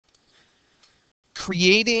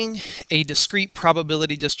creating a discrete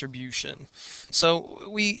probability distribution. So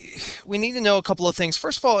we need to know a couple of things.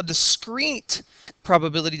 First of all, a discrete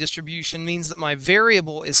probability distribution means that my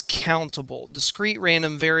variable is countable. Discrete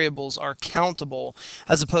random variables are countable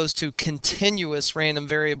as opposed to continuous random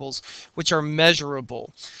variables, which are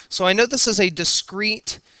measurable. So I know this is a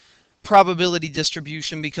discrete probability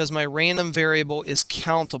distribution because my random variable is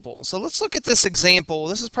countable. So let's look at this example.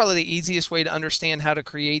 This is probably the easiest way to understand how to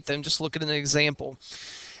create them. Just look at an example.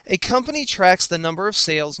 A company tracks the number of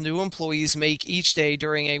sales new employees make each day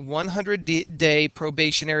during a 100-day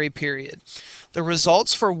probationary period. The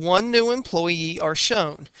results for one new employee are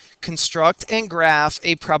shown. Construct and graph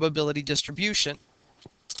a probability distribution.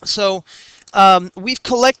 So we've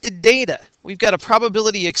collected data. We've got a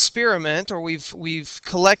probability experiment, or we've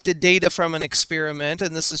collected data from an experiment,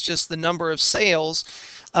 and this is just the number of sales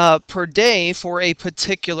per day for a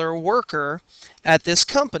particular worker at this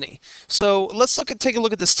company. So let's take a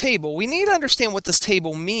look at this table. We need to understand what this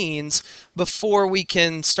table means before we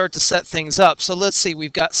can start to set things up. So let's see,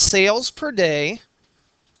 we've got sales per day,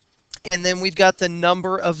 and then we've got the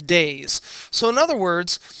number of days. So in other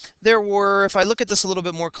words, there were, if I look at this a little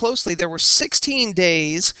bit more closely, there were 16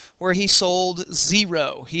 days where he sold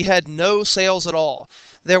 0. He had no sales at all.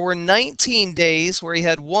 There were 19 days where he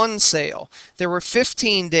had 1 sale. There were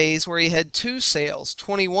 15 days where he had 2 sales,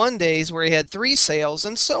 21 days where he had 3 sales,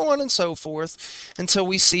 and so on and so forth until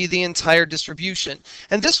we see the entire distribution.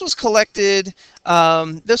 And this was collected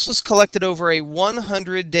over a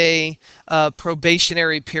 100-day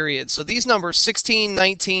probationary period. So these numbers 16,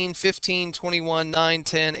 19, 15, 21, 9,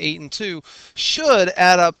 10, 8, and 2 should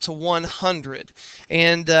add up to 100,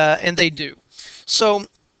 and they do. So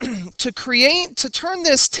to turn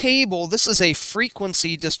this table, this is a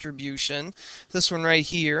frequency distribution. This one right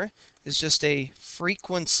here is just a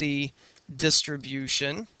frequency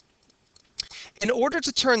distribution. In order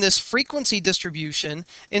to turn this frequency distribution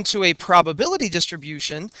into a probability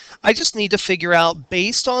distribution, I just need to figure out,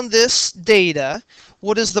 based on this data,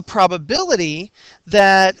 what is the probability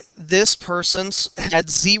that this person had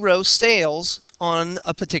 0 sales on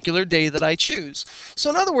a particular day that I choose. So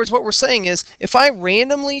in other words, what we're saying is, if I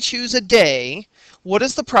randomly choose a day, what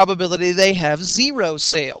is the probability they have 0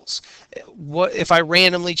 sales? If I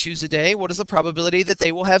randomly choose a day, what is the probability that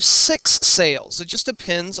they will have 6 sales? It just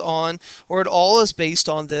depends on, or it all is based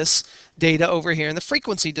on this data over here in the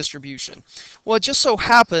frequency distribution. Well, it just so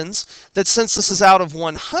happens that since this is out of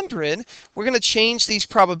 100, we're going to change these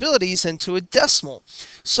probabilities into a decimal.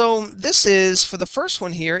 So this is, for the first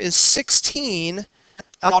one here, is 16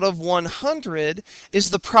 out of 100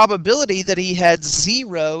 is the probability that he had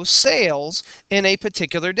 0 sales in a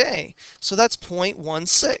particular day. So that's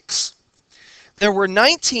 0.16. There were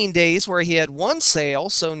 19 days where he had 1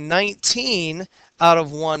 sale, so 19 out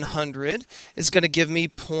of 100 is going to give me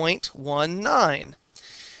 0.19.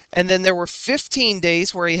 And then there were 15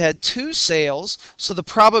 days where he had 2 sales, so the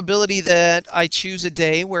probability that I choose a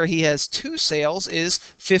day where he has 2 sales is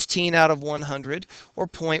 15 out of 100, or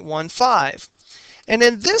 0.15. And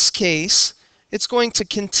in this case, it's going to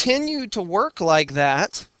continue to work like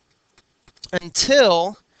that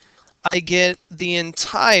until I get the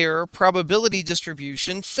entire probability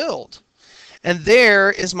distribution filled. And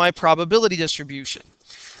there is my probability distribution.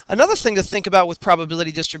 Another thing to think about with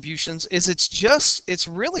probability distributions is it's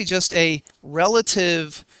really just a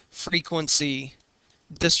relative frequency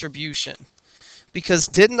distribution. Because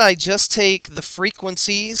didn't I just take the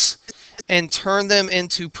frequencies and turn them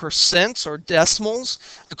into percents or decimals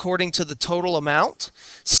according to the total amount?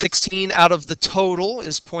 16 out of the total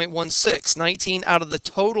is 0.16. 19 out of the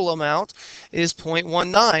total amount is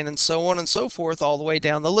 0.19, and so on and so forth all the way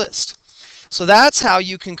down the list. So that's how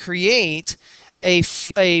you can create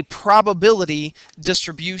a probability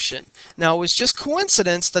distribution. Now, it was just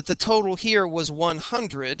coincidence that the total here was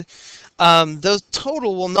 100. The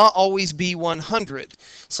total will not always be 100.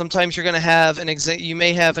 Sometimes you're going to have you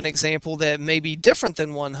may have an example that may be different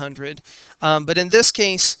than 100. But in this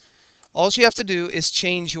case, all you have to do is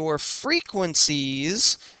change your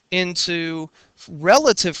frequencies into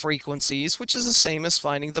relative frequencies, which is the same as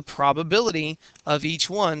finding the probability of each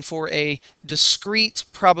one for a discrete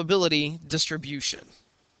probability distribution.